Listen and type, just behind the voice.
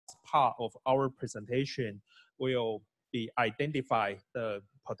part of our presentation will be identify the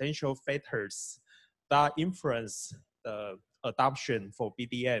potential factors that influence the adoption for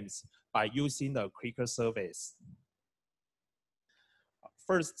BDMs by using the clicker surveys.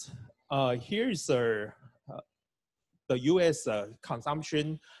 First, here is the US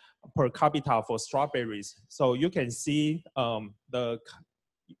consumption per capita for strawberries. So you can see the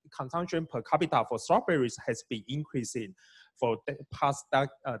consumption per capita for strawberries has been increasing for the past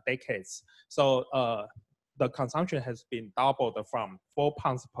decades. So the consumption has been doubled from 4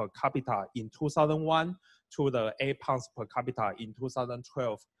 pounds per capita in 2001 to the 8 pounds per capita in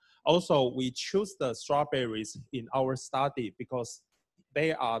 2012. Also, we choose the strawberries in our study because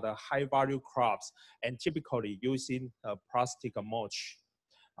they are the high value crops and typically using plastic mulch.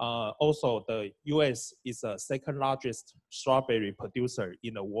 Also, the US is the second largest strawberry producer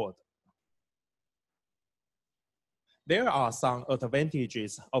in the world. There are some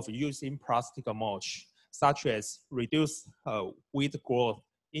advantages of using plastic mulch, such as reduce weed growth,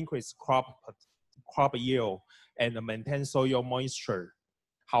 increase crop yield, and maintain soil moisture.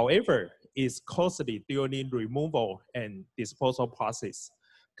 However, it's costly during removal and disposal process.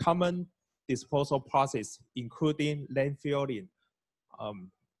 Common disposal process including landfilling,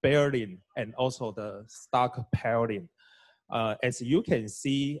 baling, and also the stockpiling. As you can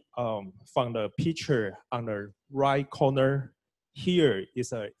see from the picture on the right corner, here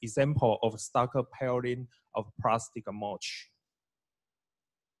is an example of stockpiling of plastic mulch.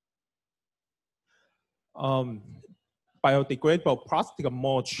 Biodegradable plastic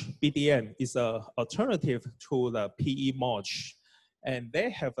mulch, BDM, is an alternative to the PE mulch, and they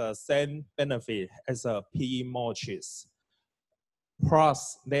have the same benefit as PE mulches.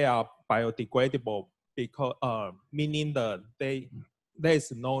 Plus, they are biodegradable because meaning that there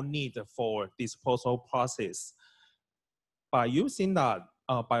is no need for disposal process. By using that,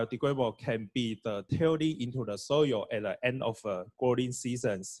 biodegradable can be tailed into the soil at the end of growing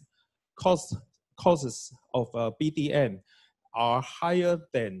seasons. Costs of BDM are higher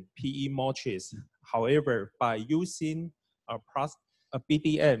than PE mulches. However, by using a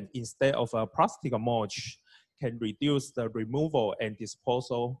BDM instead of a plastic mulch can reduce the removal and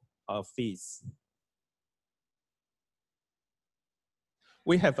disposal fees.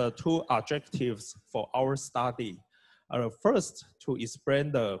 We have two objectives for our study. First, to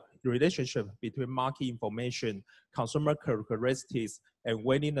explain the relationship between market information, consumer characteristics, and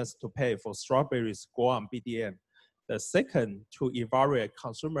willingness to pay for strawberries grown on BDM. The second, to evaluate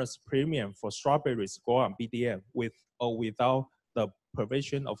consumers' premium for strawberries grown on BDM with or without the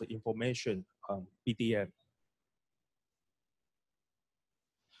provision of information on BDM.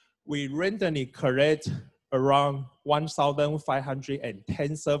 We randomly collect around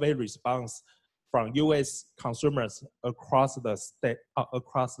 1,510 survey responses from US consumers across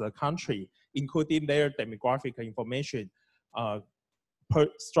the country, including their demographic information,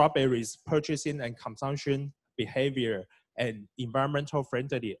 strawberries purchasing and consumption behavior, and environmental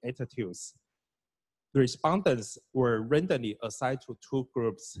friendly attitudes. The respondents were randomly assigned to two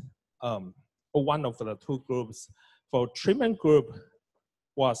groups. One of the two groups, for treatment group,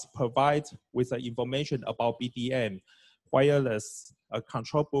 was provided with the information about BDM, while the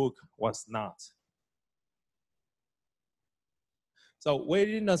control book was not. So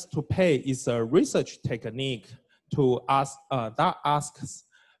willingness to pay is a research technique that asks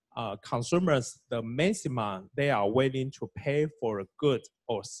consumers the maximum they are willing to pay for a good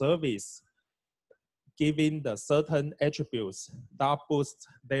or service, given the certain attributes that boost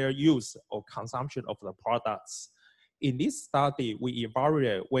their use or consumption of the products. In this study, we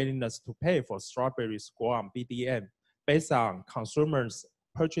evaluate willingness to pay for strawberries grown on BDM based on consumers'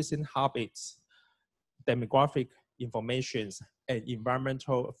 purchasing habits, demographic information, and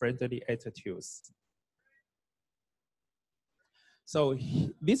environmental friendly attitudes. So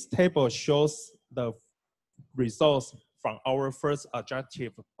this table shows the results from our first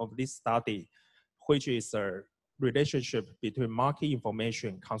objective of this study, which is a relationship between market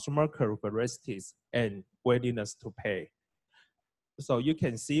information, consumer characteristics, and willingness to pay. So you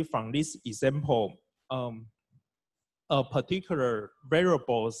can see from this example, particular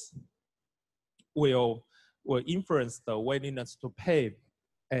variables will influence the willingness to pay,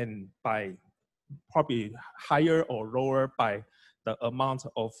 and by probably higher or lower by the amount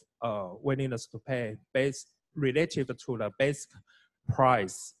of willingness to pay based relative to the basic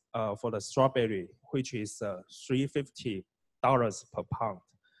price for the strawberry, which is $350 per pound.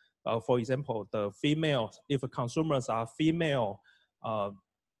 For example, the females, if consumers are female,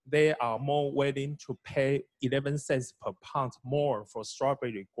 they are more willing to pay 11 cents per pound more for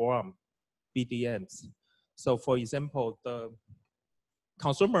strawberry grown BDMs. So for example, the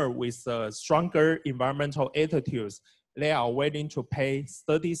consumer with stronger environmental attitudes, they are willing to pay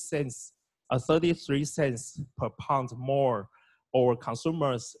 33 cents per pound more, or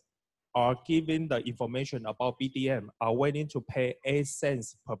consumers are given the information about BDM are willing to pay 8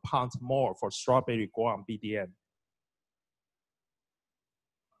 cents per pound more for strawberry Guam BDM.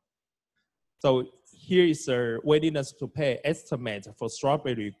 So here is a willingness to pay estimate for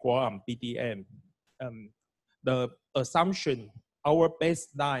strawberry Guam BDM. The assumption, our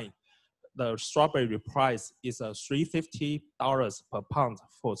baseline, the strawberry price is $350 per pound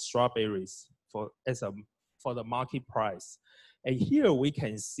for strawberries for the market price. And here we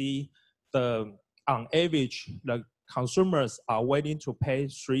can see on average, the consumers are willing to pay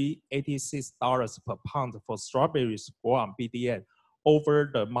 $386 per pound for strawberries Guam BDM over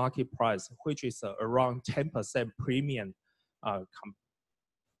the market price, which is around 10% premium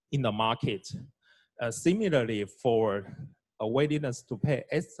in the market. Similarly, for a willingness to pay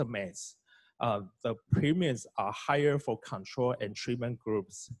estimates, the premiums are higher for control and treatment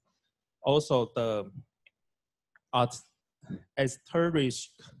groups. Also, the asterisk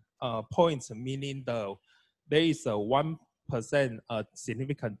points, meaning there is a 1%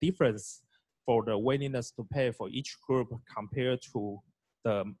 significant difference for the willingness to pay for each group compared to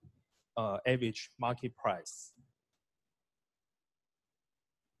the average market price.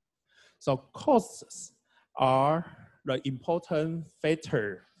 So costs are the important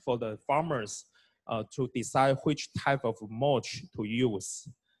factor for the farmers to decide which type of mulch to use.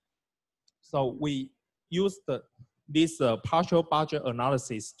 So we use this partial budget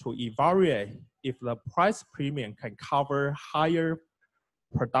analysis to evaluate if the price premium can cover higher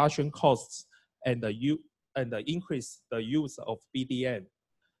production costs and increase the use of BDM.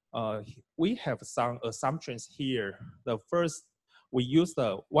 We have some assumptions here. The first, we use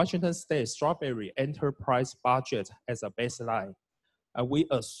the Washington State Strawberry Enterprise Budget as a baseline. We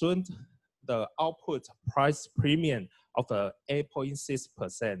assumed the output price premium of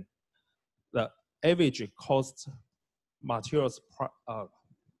 8.6%. The average materials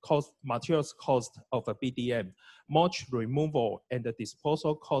cost of a BDM, mulch removal, and the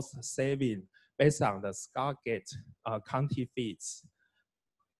disposal cost saving based on the Skagit County feeds,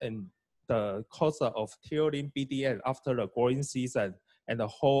 and the cost of tilling BDM after the growing season, and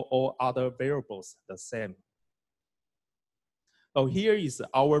all other variables the same. So here is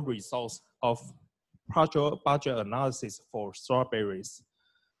our results of partial budget analysis for strawberries.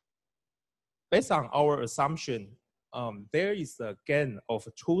 Based on our assumption, there is a gain of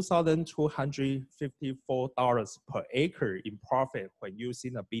 $2,254 per acre in profit when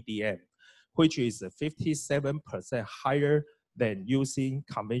using a BDM, which is 57% higher than using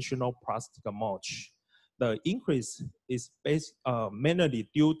conventional plastic mulch. The increase is based mainly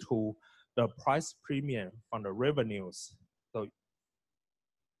due to the price premium from the revenues. So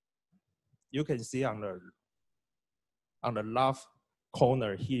you can see on the left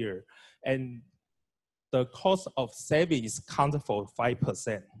corner here, and the cost of savings counted for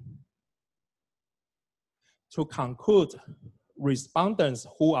 5%. To conclude, respondents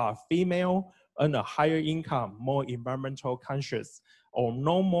who are female, earn a higher income, more environmental conscious, or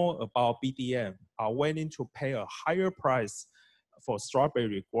know more about BDM are willing to pay a higher price for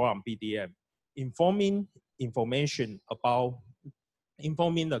strawberry Guam BDM. Informing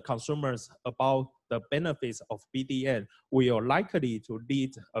the consumers about the benefits of BDM will likely to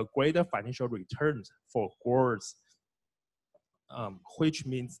lead a greater financial return for growers, which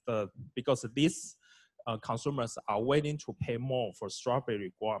means because these consumers are willing to pay more for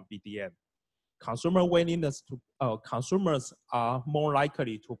strawberry Guam BDM. Consumers are more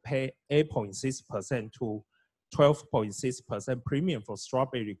likely to pay 8.6% to 12.6% premium for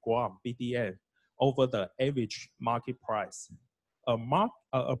strawberry Guam BDM over the average market price. A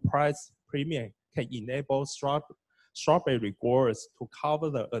price premium can enable strawberry growers to cover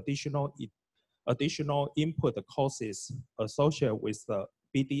the additional input costs associated with the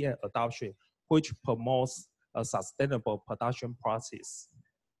BDM adoption, which promotes a sustainable production process.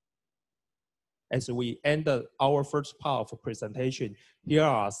 As we end our first part of the presentation, here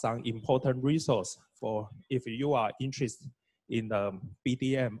are some important resources for if you are interested in the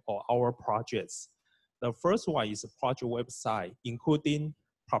BDM or our projects. The first one is a project website, including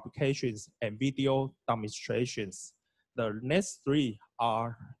publications and video demonstrations. The next three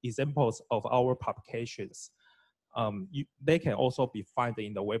are examples of our publications. They can also be found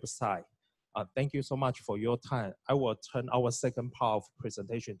in the website. Thank you so much for your time. I will turn our second part of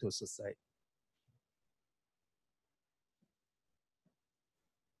presentation to Susay.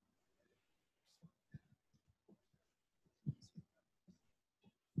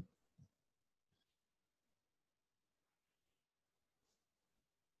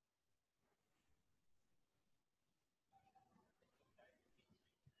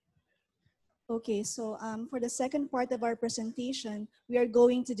 Okay, so for the second part of our presentation, we are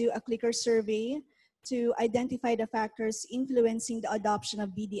going to do a clicker survey to identify the factors influencing the adoption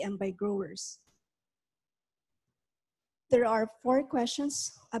of BDM by growers. There are 4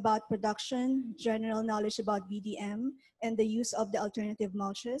 questions about production, general knowledge about BDM, and the use of the alternative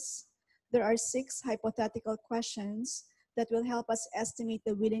mulches. There are 6 hypothetical questions that will help us estimate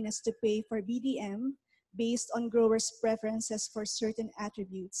the willingness to pay for BDM based on growers' preferences for certain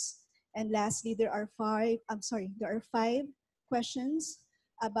attributes. And lastly, there are 5 questions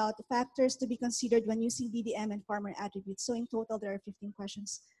about the factors to be considered when using BDM and farmer attributes. So in total, there are 15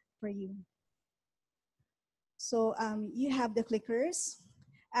 questions for you. So you have the clickers.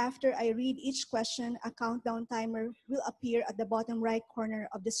 After I read each question, a countdown timer will appear at the bottom right corner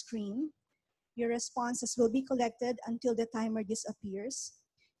of the screen. Your responses will be collected until the timer disappears.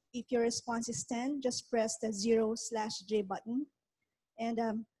 If your response is 10, just press the 0/J button.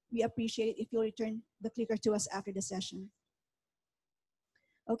 And we appreciate it if you'll return the clicker to us after the session.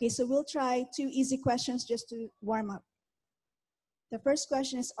 Okay, so we'll try 2 easy questions just to warm up. The first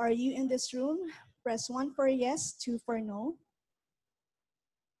question is, are you in this room? Press 1 for yes, 2 for no.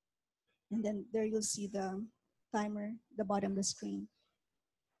 And then there you'll see the timer, the bottom of the screen.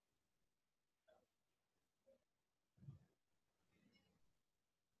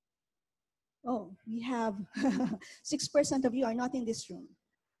 Oh, we have 6% of you are not in this room.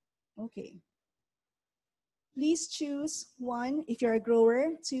 Okay. Please choose 1 if you're a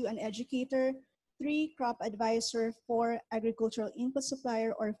grower, 2 an educator, 3 crop advisor, 4 agricultural input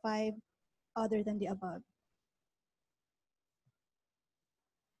supplier, or 5 other than the above.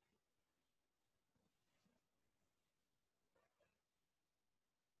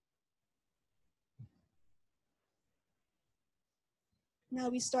 Now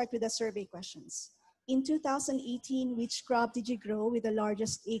we start with the survey questions. In 2018, which crop did you grow with the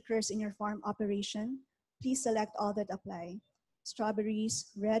largest acres in your farm operation? Please select all that apply.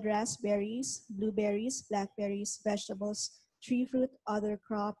 Strawberries, red raspberries, blueberries, blackberries, vegetables, tree fruit, other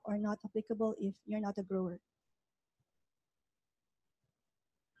crop, or not applicable if you're not a grower.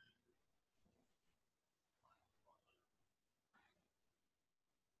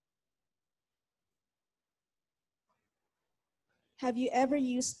 Have you ever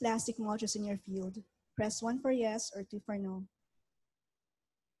used plastic mulches in your field? Press 1 for yes or 2 for no.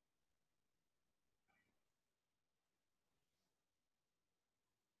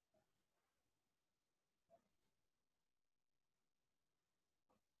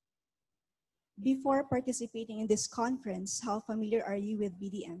 Before participating in this conference, how familiar are you with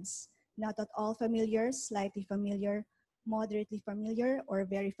BDMs? Not at all familiar, slightly familiar, moderately familiar, or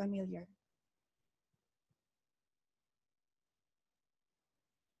very familiar?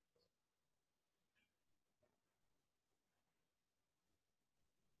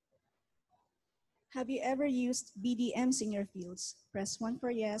 Have you ever used BDMs in your fields? Press 1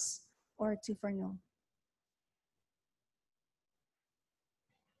 for yes or 2 for no.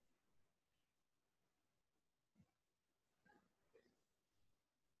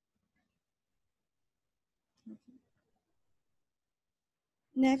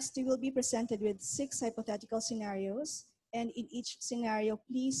 Next, you will be presented with 6 hypothetical scenarios, and in each scenario,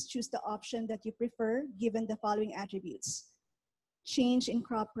 please choose the option that you prefer given the following attributes. Change in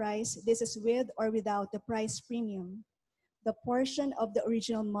crop price, this is with or without the price premium. The portion of the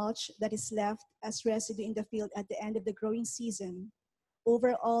original mulch that is left as residue in the field at the end of the growing season,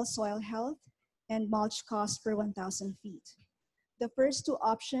 overall soil health, and mulch cost per 1,000 feet. The first 2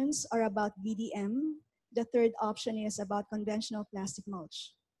 options are about BDM. The third option is about conventional plastic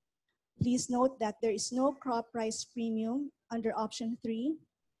mulch. Please note that there is no crop price premium under option 3.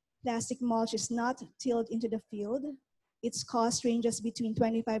 Plastic mulch is not tilled into the field. Its cost ranges between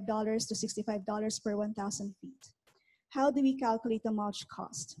 $25 to $65 per 1,000 feet. How do we calculate the mulch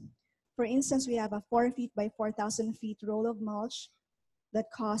cost? For instance, we have a 4 feet by 4,000 feet roll of mulch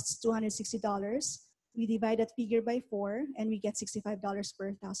that costs $260. We divide that figure by 4 and we get $65 per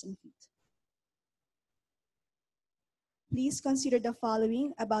 1,000 feet. Please consider the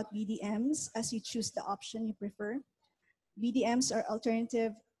following about BDMs as you choose the option you prefer. BDMs are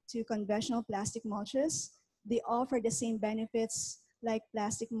alternative to conventional plastic mulches. They offer the same benefits like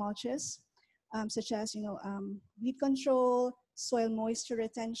plastic mulches, such as weed control, soil moisture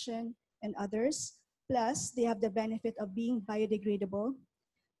retention, and others. Plus, they have the benefit of being biodegradable.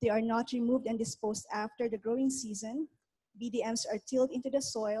 They are not removed and disposed after the growing season. BDMs are tilled into the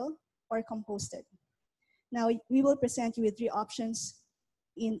soil or composted. Now, we will present you with 3 options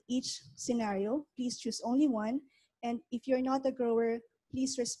in each scenario. Please choose only one. And if you're not a grower,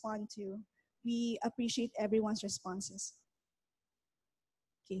 please respond to. We appreciate everyone's responses.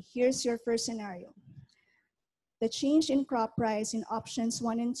 Okay, here's your first scenario. The change in crop price in options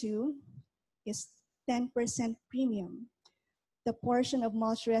 1 and 2 is 10% premium. The portion of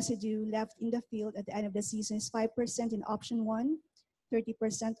mulch residue left in the field at the end of the season is 5% in option 1,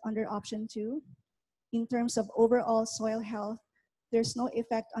 30% under option 2. In terms of overall soil health, there's no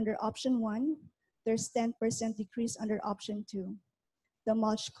effect under option 1. There's 10% decrease under option 2. The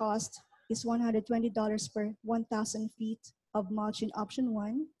mulch cost is $120 per 1,000 feet of mulch in option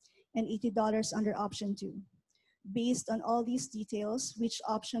 1 and $80 under option 2. Based on all these details, which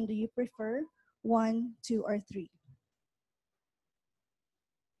option do you prefer, 1, 2, or 3?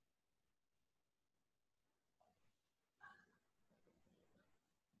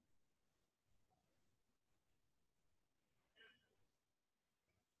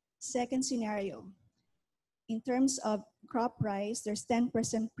 Second scenario. In terms of crop price, there's 10%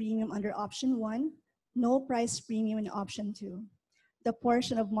 premium under option 1, no price premium in option 2. The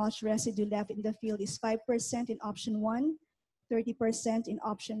portion of mulch residue left in the field is 5% in option 1, 30% in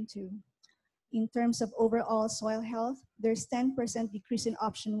option 2. In terms of overall soil health, there's 10% decrease in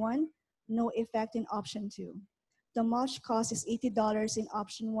option 1, no effect in option 2. The mulch cost is $80 in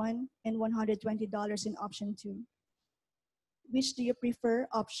option 1 and $120 in option 2. Which do you prefer,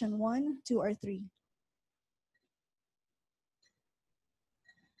 option 1, 2, or 3?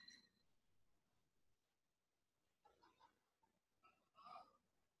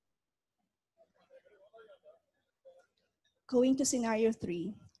 Going to scenario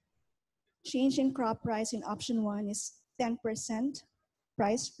 3. Change in crop price in option 1 is 10%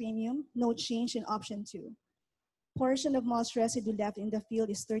 price premium, no change in option 2. Portion of mulch residue left in the field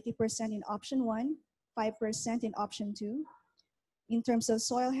is 30% in option 1, 5% in option 2. In terms of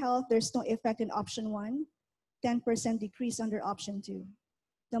soil health, there's no effect in option 1, 10% decrease under option 2.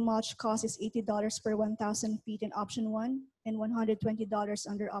 The mulch cost is $80 per 1,000 feet in option 1 and $120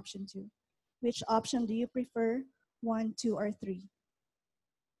 under option 2. Which option do you prefer, 1, 2, or 3?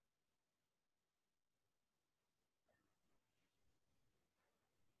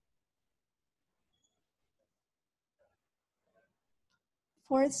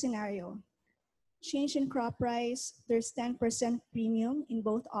 Fourth scenario. Change in crop price, there's 10% premium in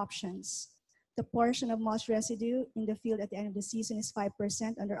both options. The portion of mulch residue in the field at the end of the season is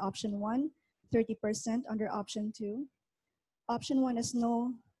 5% under option 1, 30% under option 2. Option 1 has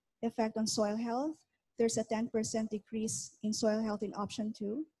no effect on soil health. There's a 10% decrease in soil health in option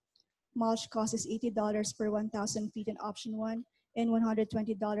 2. Mulch cost is $80 per 1,000 feet in option 1 and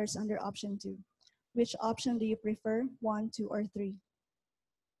 $120 under option 2. Which option do you prefer, 1, 2, or 3?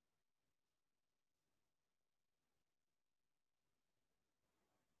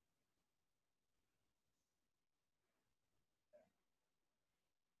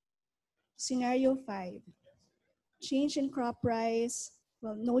 Scenario 5. Change in crop price,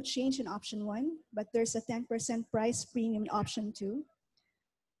 well, no change in option 1, but there's a 10% price premium in option 2.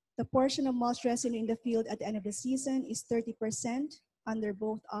 The portion of mulch residue in the field at the end of the season is 30% under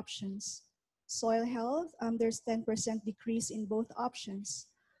both options. Soil health, there's 10% decrease in both options.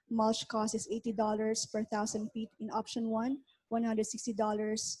 Mulch cost is $80 per 1,000 feet in option 1,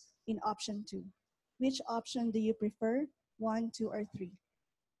 $160 in option 2. Which option do you prefer, 1, 2, or 3?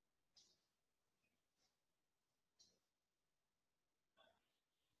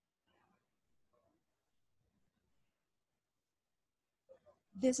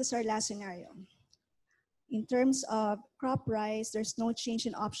 This is our last scenario. In terms of crop price, there's no change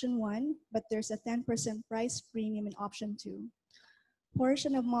in option 1, but there's a 10% price premium in option 2.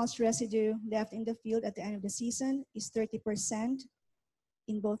 Portion of mulch residue left in the field at the end of the season is 30%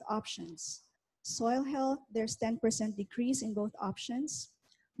 in both options. Soil health, there's 10% decrease in both options.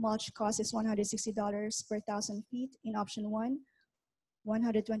 Mulch cost is $160 per 1,000 feet in option 1,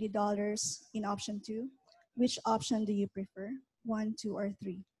 $120 in option 2. Which option do you prefer, 1, 2, or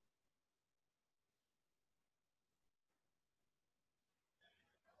 3?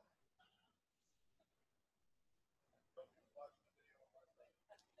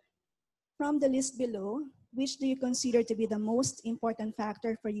 From the list below, which do you consider to be the most important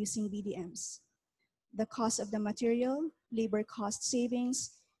factor for using BDMs? The cost of the material, labor cost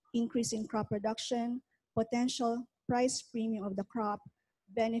savings, increase in crop production, potential price premium of the crop,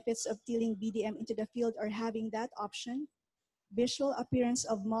 benefits of tilling BDM into the field or having that option, visual appearance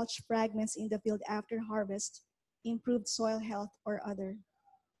of mulch fragments in the field after harvest, improved soil health, or other.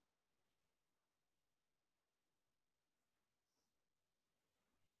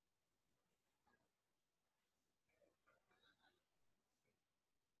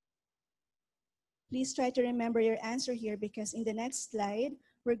 Please try to remember your answer here because in the next slide,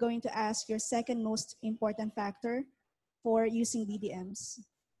 we're going to ask your second most important factor for using BDMs.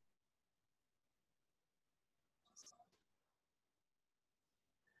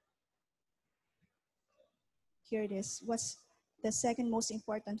 Here it is. What's the second most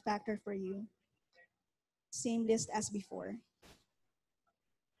important factor for you? Same list as before.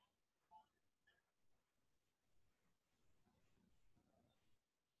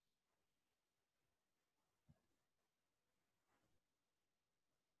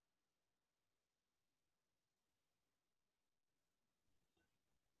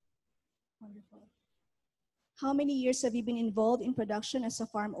 Wonderful. How many years have you been involved in production as a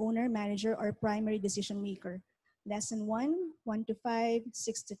farm owner, manager, or primary decision maker? Less than 1, 1 to 5,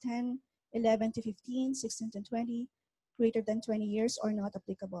 6 to 10, 11 to 15, 16 to 20, greater than 20 years, or not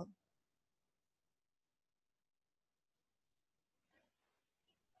applicable?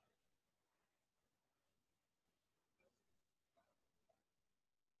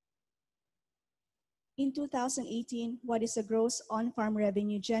 In 2018, what is the gross on-farm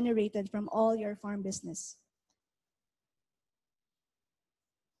revenue generated from all your farm business?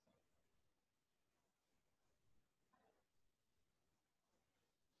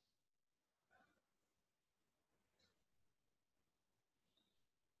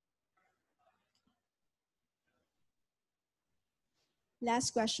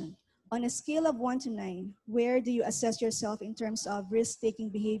 Last question. On a scale of 1 to 9, where do you assess yourself in terms of risk-taking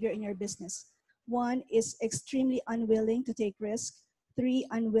behavior in your business? 1 is extremely unwilling to take risk. 3,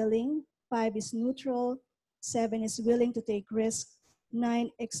 unwilling. 5 is neutral. 7 is willing to take risk. 9,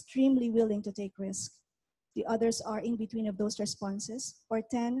 extremely willing to take risk. The others are in between of those responses. Or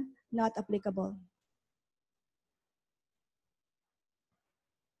 10, not applicable.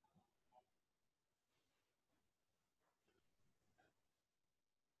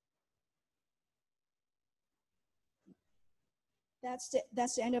 That's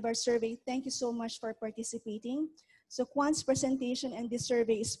the end of our survey. Thank you so much for participating. So Kuan's presentation and this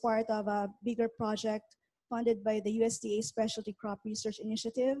survey is part of a bigger project funded by the USDA Specialty Crop Research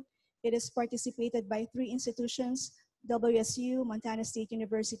Initiative. It is participated by 3 institutions: WSU, Montana State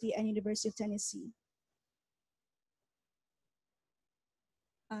University, and University of Tennessee.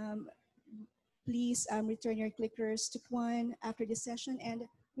 Please return your clickers to Kuan after this session, and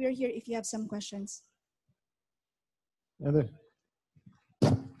we are here if you have some questions.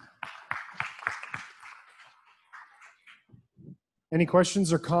 Any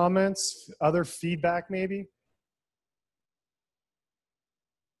questions or comments? Other feedback maybe?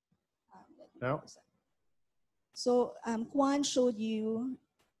 No? So Kuan showed you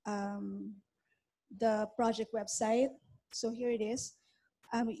the project website. So here it is.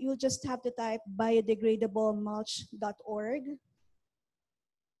 You'll just have to type biodegradablemulch.org.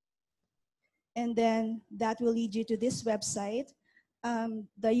 And then that will lead you to this website.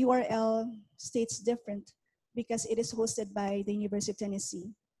 The URL states different because it is hosted by the University of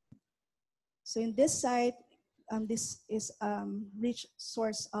Tennessee. So in this site, this is rich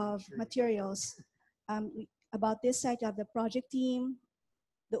source of materials. About this site, you have the project team,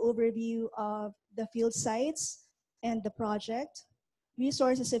 the overview of the field sites and the project.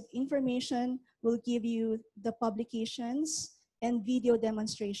 Resources of information will give you the publications and video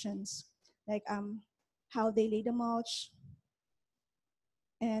demonstrations, like how they lay the mulch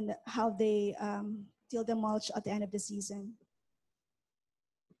and how they till the mulch at the end of the season.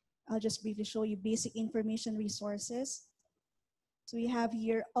 I'll just briefly show you basic information resources. So we have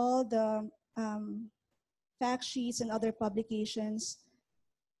here all the fact sheets and other publications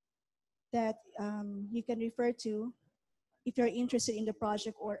that you can refer to if you're interested in the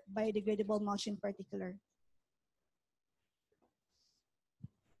project or biodegradable mulch in particular.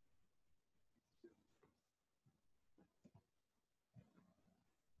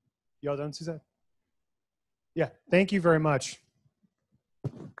 Y'all done, Suzanne? Yeah, thank you very much.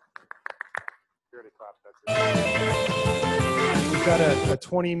 We've got a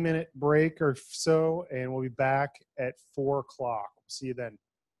 20-minute break or so, and we'll be back at 4 o'clock. See you then.